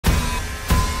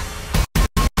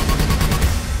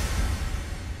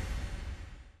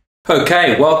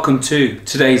Okay, welcome to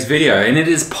today's video, and it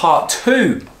is part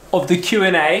 2 of the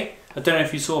Q&A. I don't know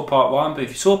if you saw part 1, but if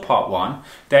you saw part 1,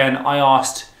 then I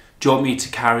asked, do you want me to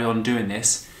carry on doing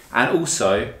this? And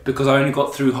also, because I only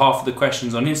got through half of the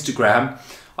questions on Instagram,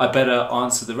 I better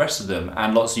answer the rest of them.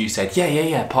 And lots of you said,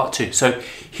 yeah, part 2. So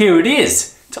here it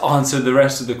is to answer the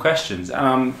rest of the questions. And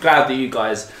I'm glad that you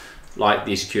guys like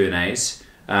these Q&As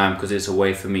because it's a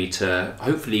way for me to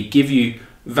hopefully give you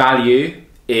value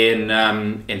in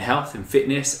health and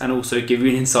fitness, and also give you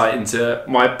an insight into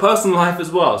my personal life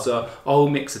as well. So a whole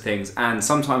mix of things, and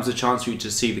sometimes a chance for you to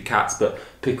see the cats, but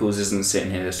Pickles isn't sitting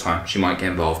here this time. She might get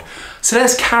involved. So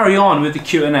let's carry on with the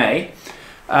Q&A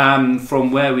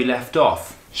from where we left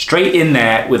off. Straight in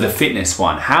there with a fitness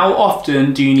one. How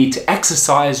often do you need to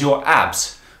exercise your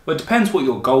abs? Well, it depends what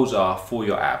your goals are for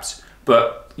your abs,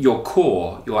 but your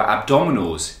core, your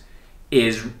abdominals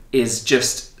is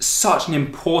just such an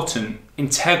important,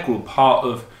 integral part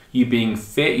of you being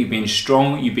fit, you being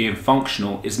strong, you being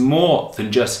functional. Is more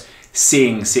than just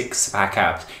seeing six-pack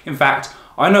abs. In fact,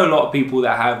 I know a lot of people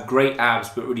that have great abs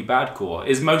but really bad core.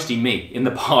 It's mostly me. In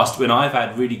the past, when I've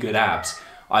had really good abs,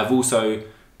 I've also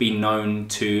been known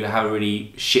to have a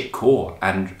really shit core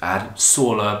and had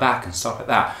sore lower back and stuff like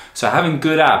that. So having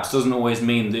good abs doesn't always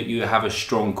mean that you have a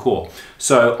strong core.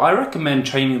 So I recommend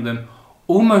training them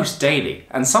almost daily.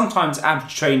 And sometimes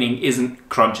abs training isn't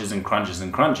crunches and crunches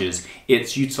and crunches.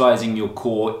 It's utilizing your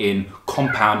core in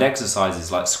compound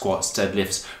exercises like squats,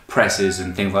 deadlifts, presses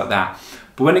and things like that.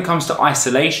 But when it comes to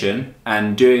isolation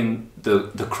and doing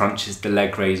the crunches, the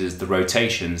leg raises, the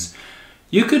rotations,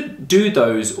 you could do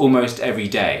those almost every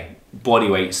day,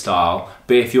 bodyweight style.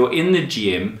 But if you're in the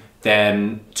gym,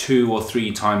 then 2 or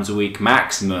 3 times a week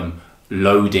maximum,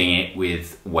 loading it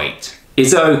with weight.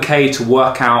 Is it okay to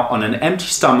work out on an empty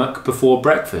stomach before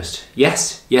breakfast?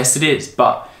 Yes, it is,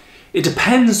 but it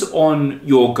depends on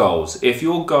your goals. If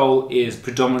your goal is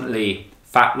predominantly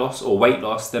fat loss or weight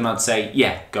loss, then I'd say,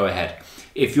 yeah, go ahead.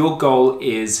 If your goal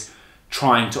is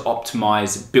trying to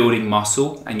optimize building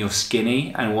muscle and you're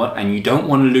skinny and you don't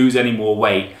want to lose any more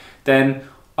weight, then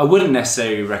I wouldn't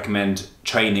necessarily recommend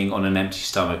training on an empty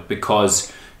stomach,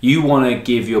 because you want to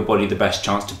give your body the best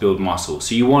chance to build muscle.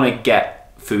 So you want to get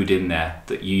food in there,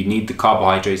 that you need the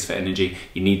carbohydrates for energy,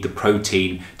 you need the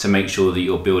protein to make sure that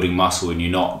you're building muscle and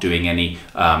you're not doing any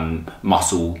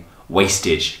muscle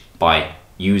wastage by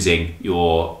using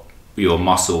your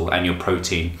muscle and your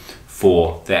protein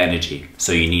for the energy.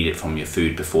 So you need it from your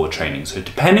food before training. So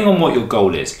depending on what your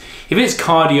goal is, if it's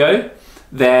cardio,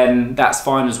 then that's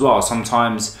fine as well.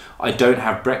 Sometimes I don't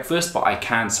have breakfast, but I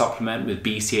can supplement with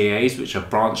BCAAs, which are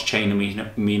branched chain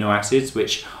amino acids,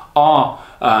 which are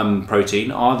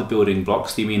protein, are the building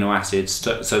blocks, the amino acids,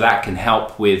 so that can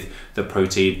help with the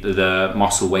protein, the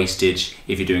muscle wastage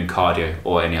if you're doing cardio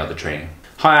or any other training.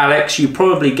 Hi Alex, you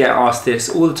probably get asked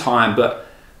this all the time, but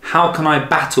how can I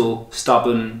battle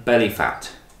stubborn belly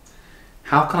fat?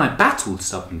 How can I battle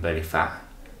stubborn belly fat?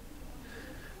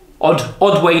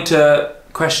 Odd way to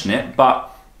question it, but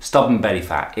stubborn belly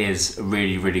fat is a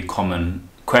really common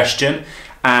question.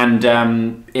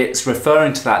 And it's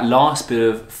referring to that last bit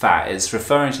of fat. It's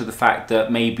referring to the fact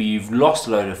that maybe you've lost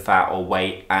a load of fat or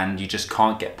weight and you just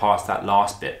can't get past that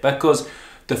last bit. Because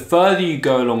the further you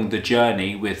go along the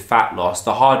journey with fat loss,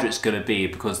 the harder it's going to be,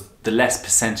 because the less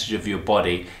percentage of your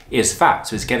body is fat.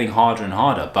 So it's getting harder and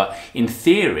harder. But in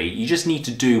theory, you just need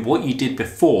to do what you did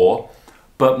before,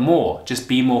 but more. Just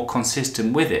be more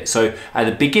consistent with it. So at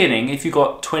the beginning, if you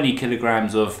got 20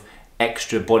 kilograms of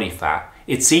extra body fat,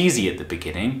 it's easy at the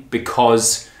beginning,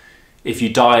 because if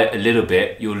you diet a little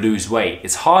bit, you'll lose weight.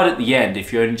 It's hard at the end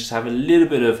if you only just have a little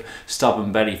bit of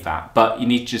stubborn belly fat, but you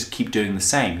need to just keep doing the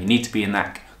same. You need to be in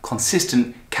that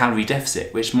consistent calorie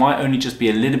deficit, which might only just be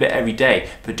a little bit every day,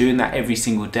 but doing that every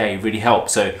single day really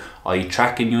helps. So are you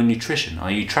tracking your nutrition?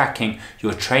 Are you tracking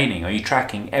your training? Are you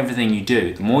tracking everything you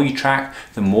do? The more you track,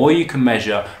 the more you can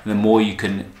measure, and the more you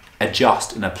can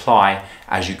adjust and apply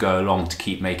as you go along to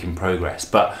keep making progress.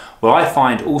 But what I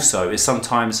find also is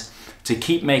sometimes to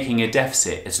keep making a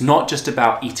deficit, it's not just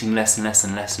about eating less and less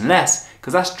and less and less,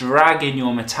 because that's dragging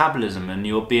your metabolism and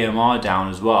your BMR down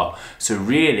as well. So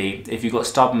really, if you've got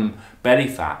stubborn belly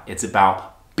fat, it's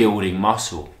about building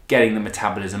muscle, getting the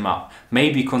metabolism up.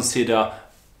 Maybe consider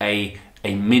a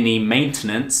mini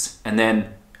maintenance and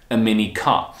then a mini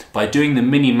cut. By doing the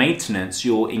mini maintenance,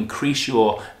 you'll increase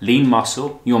your lean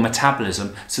muscle, your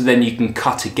metabolism, so then you can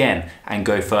cut again and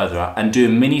go further. And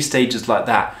doing mini stages like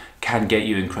that can get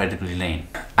you incredibly lean.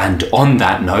 And on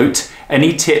that note,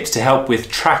 any tips to help with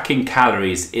tracking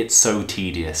calories? It's so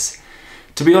tedious.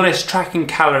 To be honest, tracking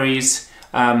calories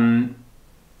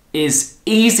is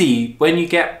easy when you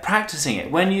get practicing it.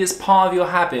 When it's part of your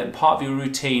habit and part of your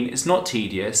routine, it's not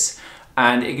tedious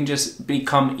and it can just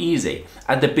become easy.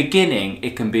 At the beginning,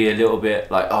 it can be a little bit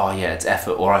like, oh yeah, it's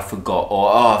effort, or I forgot, or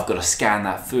oh, I've got to scan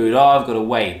that food, oh, I've got to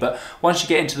wait. But once you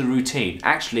get into the routine,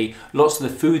 actually, lots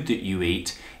of the food that you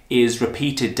eat is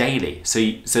repeated daily.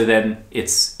 So then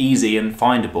it's easy and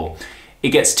findable. It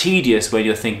gets tedious when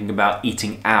you're thinking about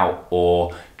eating out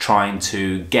or trying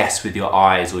to guess with your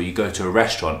eyes, or you go to a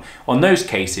restaurant. On those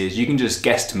cases, you can just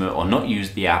guesstimate or not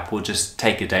use the app, or just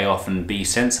take a day off and be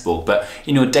sensible. But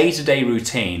in your day-to-day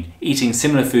routine, eating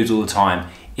similar foods all the time,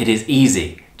 it is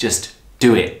easy. Just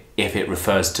do it if it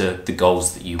refers to the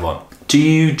goals that you want. Do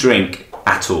you drink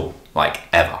at all, like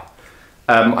ever?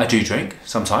 I do drink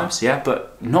sometimes, yeah,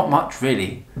 but not much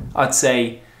really. I'd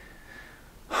say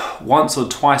once or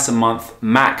twice a month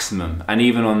maximum, and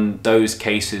even on those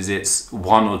cases it's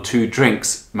 1 or 2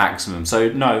 drinks maximum. So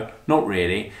no, not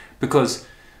really, because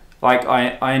like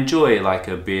I enjoy like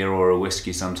a beer or a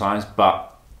whiskey sometimes,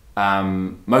 but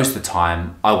most of the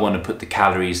time I want to put the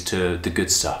calories to the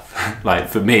good stuff. Like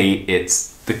for me,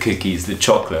 it's the cookies, the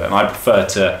chocolate, and I prefer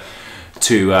to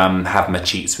have my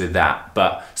cheats with that.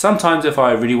 But sometimes if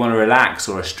I really want to relax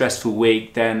or a stressful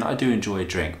week, then I do enjoy a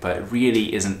drink, but it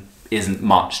really isn't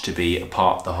much to be a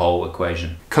part of the whole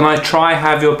equation. Can I try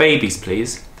have your babies,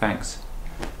 please? Thanks.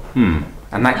 And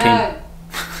that came...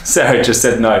 Sarah just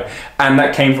said no. And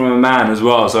that came from a man as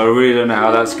well, so I really don't know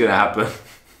how that's gonna happen.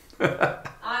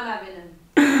 I'm having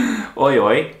them. Oi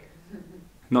oi.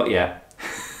 Not yet.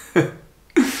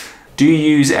 Do you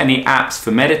use any apps for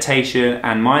meditation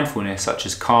and mindfulness, such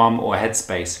as Calm or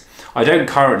Headspace? I don't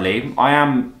currently.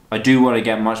 I do want to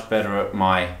get much better at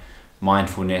my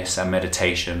mindfulness and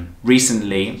meditation.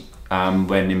 Recently,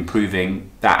 when improving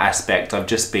that aspect, I've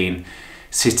just been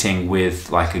sitting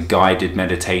with like a guided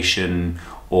meditation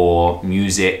or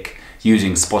music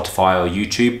using Spotify or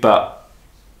YouTube, but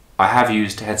I have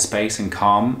used Headspace and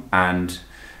Calm, and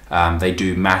they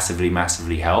do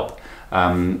massively help.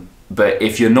 But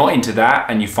if you're not into that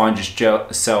and you find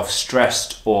yourself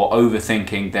stressed or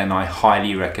overthinking, then I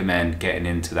highly recommend getting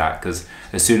into that, because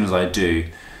as soon as I do,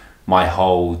 my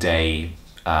whole day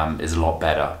is a lot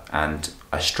better and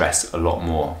I stress a lot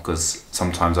more, because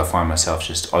sometimes I find myself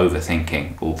just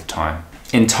overthinking all the time.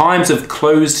 In times of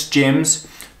closed gyms,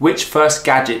 which first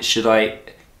gadget should I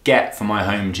get for my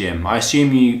home gym? I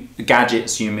assume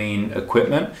gadgets, you mean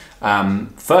equipment.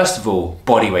 First of all,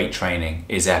 bodyweight training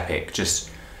is epic. Just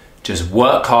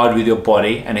work hard with your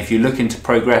body, and if you're looking to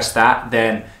progress that,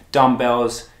 then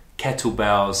dumbbells,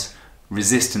 kettlebells,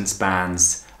 resistance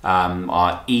bands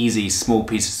are easy small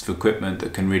pieces of equipment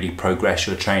that can really progress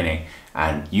your training.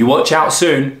 And you watch out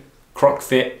soon,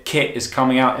 Crockford kit is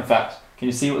coming out. In fact, can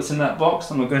you see what's in that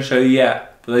box? I'm not going to show you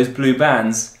yet, but those blue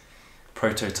bands,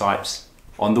 prototypes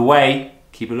on the way,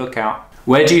 keep a lookout.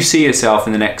 Where do you see yourself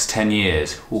in the next 10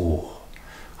 years? Ooh,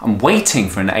 I'm waiting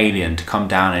for an alien to come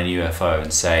down in a UFO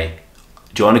and say,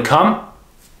 do you want to come?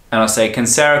 And I'll say, can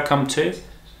Sarah come too?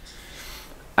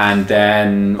 And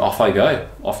then off I go,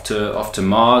 off to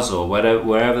Mars or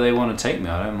wherever they want to take me.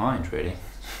 I don't mind really.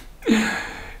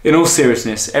 In all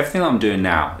seriousness, everything I'm doing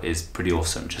now is pretty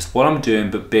awesome. Just what I'm doing,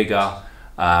 but bigger.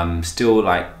 Still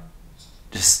like,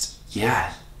 just,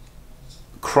 yeah.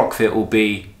 Crockford will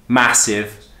be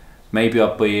massive. Maybe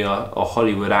I'll be a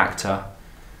Hollywood actor.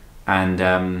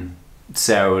 And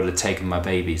Sarah would have taken my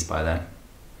babies by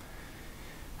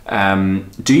then.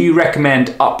 Do you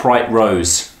recommend upright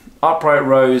rows? Upright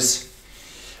rows,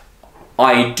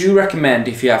 I do recommend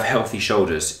if you have healthy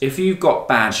shoulders. If you've got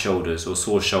bad shoulders or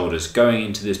sore shoulders, going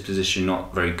into this position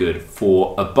not very good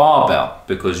for a barbell,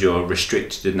 because you're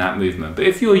restricted in that movement. But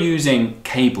if you're using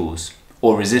cables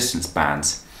or resistance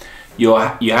bands, you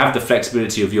have the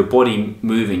flexibility of your body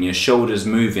moving, your shoulders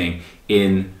moving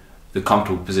in the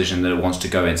comfortable position that it wants to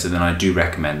go in, so then I do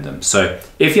recommend them. So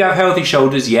if you have healthy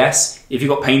shoulders, yes. If you've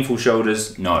got painful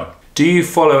shoulders, no. Do you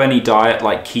follow any diet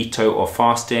like keto or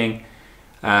fasting?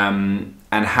 And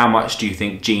how much do you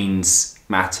think genes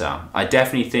matter? I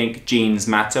definitely think genes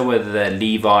matter, whether they're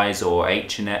Levi's or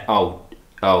H&M. Oh,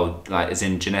 like as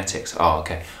in genetics. Oh,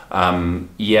 okay.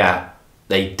 Yeah,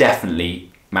 they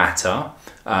definitely matter.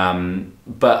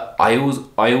 But I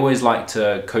always like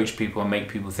to coach people and make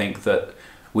people think that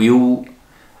we all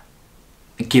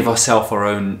give ourselves our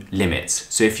own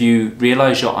limits. So if you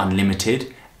realize you're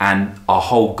unlimited, and our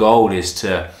whole goal is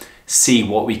to see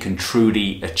what we can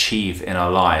truly achieve in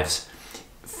our lives,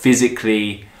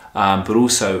 physically, but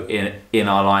also in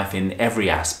our life in every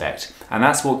aspect. And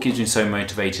that's what keeps me so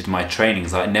motivated in my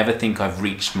trainings. I never think I've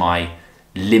reached my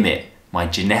limit, my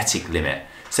genetic limit.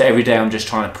 So every day I'm just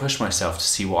trying to push myself to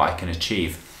see what I can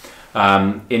achieve.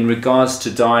 In regards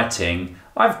to dieting,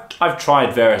 I've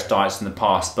tried various diets in the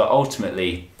past, but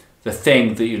ultimately the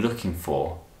thing that you're looking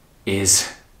for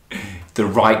is the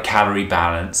right calorie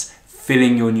balance,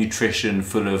 filling your nutrition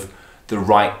full of the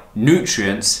right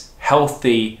nutrients,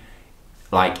 healthy,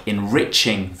 like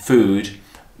enriching food,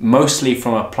 mostly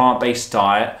from a plant-based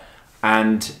diet,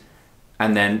 and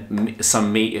then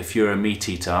some meat if you're a meat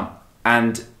eater.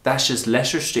 And that's just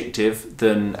less restrictive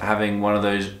than having one of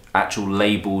those actual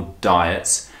labeled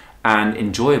diets, and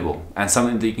enjoyable, and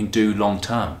something that you can do long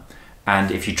term.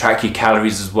 And if you track your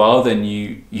calories as well, then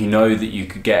you know that you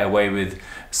could get away with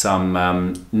some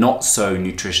not so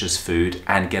nutritious food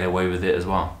and get away with it as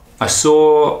well. I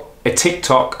saw a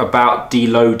TikTok about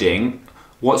deloading.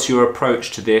 What's your approach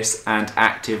to this and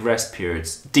active rest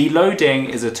periods? Deloading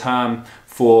is a term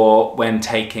for when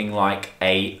taking like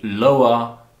a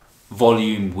lower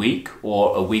volume week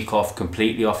or a week off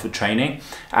completely off of training.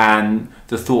 And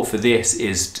the thought for this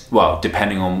is, well,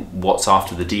 depending on what's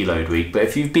after the deload week, but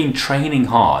if you've been training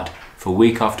hard for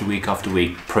week after week after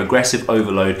week, progressive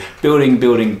overload, building,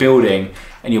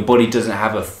 and your body doesn't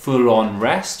have a full-on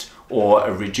rest or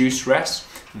a reduced rest,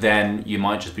 then you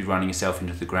might just be running yourself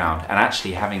into the ground. And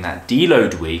actually having that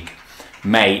deload week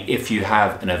may, if you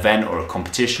have an event or a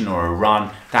competition or a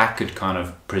run, that could kind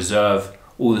of preserve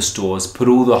all the stores, put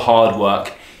all the hard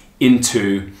work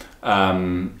into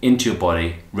your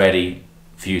body, ready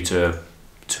for you to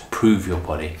prove your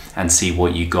body and see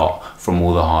what you got from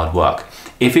all the hard work.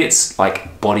 If it's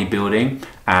like bodybuilding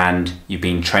and you've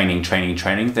been training,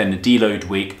 then a deload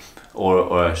week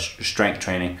or strength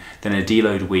training, then a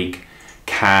deload week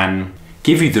can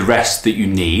give you the rest that you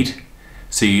need,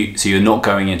 so you're not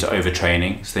going into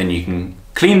overtraining. So then you can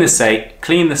clean the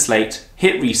slate,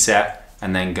 hit reset,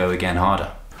 and then go again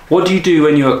harder. What do you do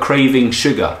when you're craving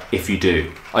sugar? If you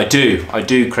do, I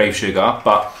do crave sugar,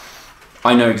 but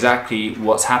I know exactly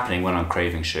what's happening when I'm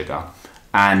craving sugar,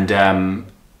 and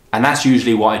that's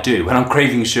usually what I do when I'm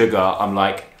craving sugar. I'm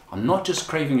like, I'm not just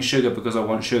craving sugar because I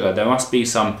want sugar. There must be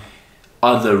some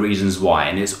other reasons why,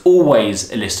 and it's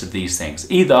always a list of these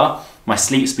things. Either my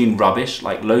sleep's been rubbish,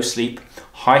 like low sleep,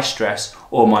 high stress,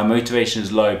 or my motivation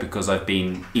is low because I've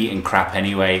been eating crap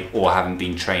anyway or haven't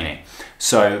been training.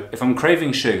 So if I'm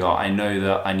craving sugar, I know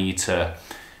that I need to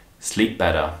sleep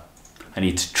better, I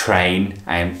need to train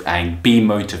and be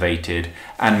motivated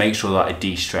and make sure that I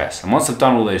de-stress. And once I've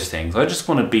done all those things, I just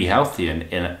want to be healthy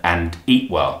and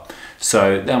eat well.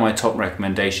 So they're my top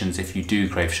recommendations if you do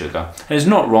crave sugar. And it's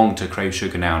not wrong to crave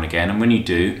sugar now and again, and when you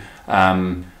do,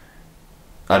 I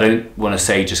don't want to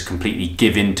say just completely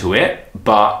give into it,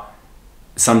 but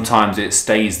sometimes it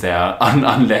stays there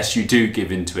unless you do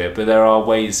give into it. But there are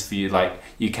ways for you, like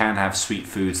you can have sweet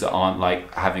foods that aren't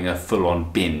like having a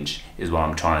full-on binge, is what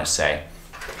I'm trying to say.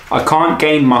 I can't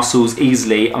gain muscles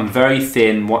easily, I'm very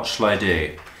thin, what shall I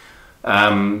do?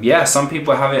 Yeah, some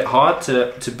people have it hard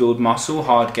to build muscle,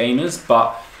 hard gainers,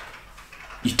 but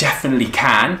you definitely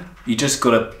can. You just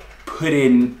got to put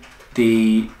in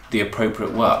the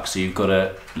appropriate work. So you've got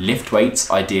to lift weights,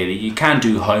 ideally. You can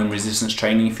do home resistance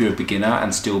training if you're a beginner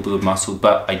and still build muscle,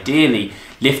 but ideally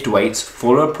lift weights,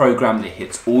 follow a program that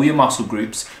hits all your muscle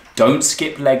groups. Don't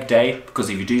skip leg day, because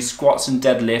if you do squats and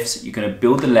deadlifts, you're going to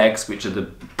build the legs, which are the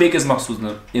biggest muscles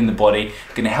in the body,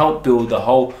 going to help build the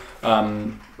whole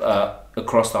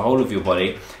across the whole of your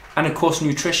body. And of course,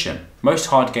 nutrition. Most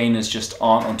hard gainers just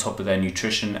aren't on top of their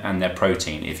nutrition and their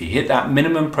protein. If you hit that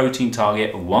minimum protein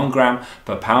target of 1 gram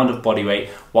per pound of body weight,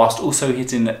 whilst also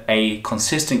hitting a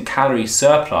consistent calorie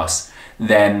surplus,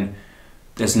 then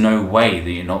there's no way that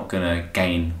you're not gonna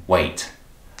gain weight.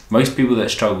 Most people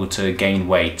that struggle to gain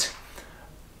weight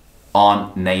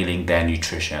aren't nailing their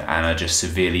nutrition and are just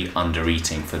severely under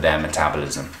eating for their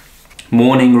metabolism.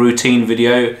 Morning routine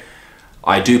video.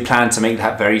 I do plan to make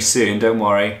that very soon, don't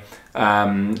worry.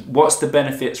 What's the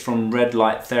benefits from red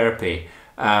light therapy?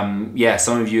 Yeah,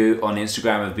 some of you on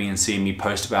Instagram have been seeing me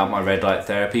post about my red light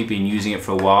therapy, been using it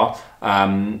for a while.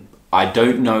 I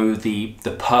don't know the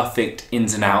perfect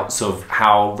ins and outs of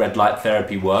how red light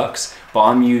therapy works, but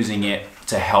I'm using it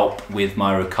to help with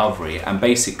my recovery. And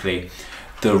basically,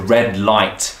 the red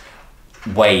light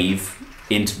wave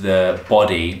into the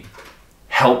body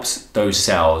helps those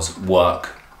cells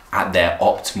work at their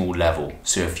optimal level.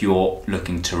 So if you're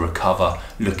looking to recover,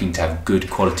 looking to have good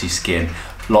quality skin,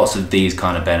 lots of these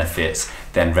kind of benefits,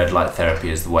 then red light therapy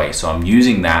is the way. So I'm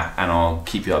using that, and I'll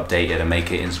keep you updated and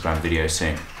make an Instagram video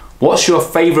soon. What's your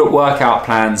favorite workout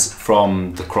plans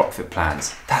from the Crockford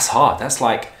plans? That's hard. That's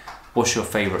like, what's your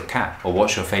favorite cat or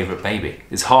what's your favorite baby?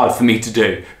 It's hard for me to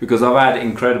do because I've had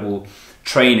incredible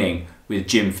training with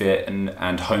Gym Fit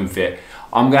and Home Fit.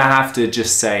 I'm gonna have to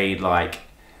just say, like,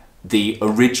 the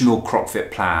original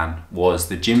Crockford plan was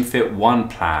the Gym Fit 1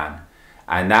 plan,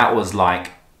 and that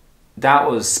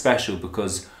was special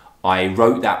because I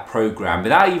wrote that program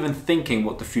without even thinking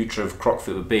what the future of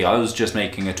Crockford would be. I was just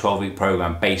making a 12-week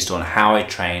program based on how I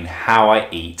train, how I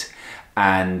eat,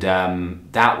 and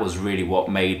that was really what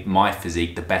made my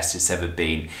physique the best it's ever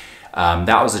been.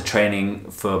 That was a training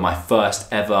for my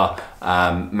first ever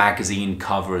magazine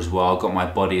cover as well. Got my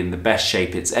body in the best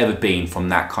shape it's ever been from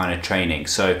that kind of training.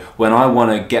 So when I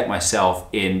want to get myself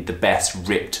in the best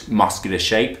ripped muscular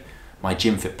shape, my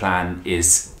Gym Fit plan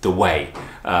is the way.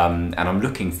 And I'm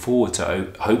looking forward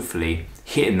to hopefully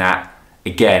hitting that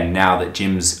again now that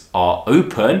gyms are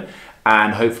open,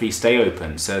 and hopefully stay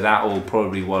open. So that will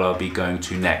probably what I'll be going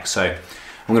to next. So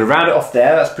I'm going to round it off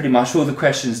there. That's pretty much all the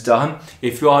questions done.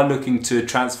 If you are looking to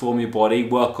transform your body,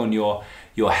 work on your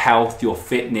health, your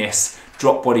fitness,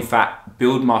 drop body fat,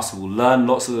 build muscle, learn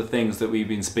lots of the things that we've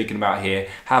been speaking about here,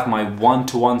 have my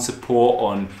one-to-one support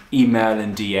on email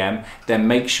and DM, then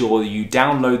make sure that you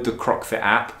download the Crockford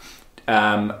app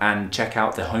and check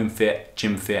out the Home Fit,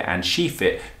 Gym Fit and She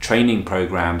Fit training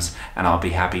programs, and I'll be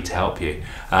happy to help you.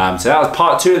 So that was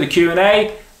part 2 of the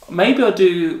Q&A. Maybe I'll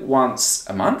do once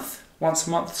a month,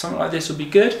 something like this would be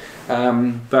good.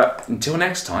 But until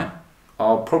next time,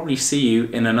 I'll probably see you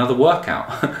in another workout.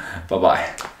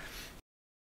 Bye-bye.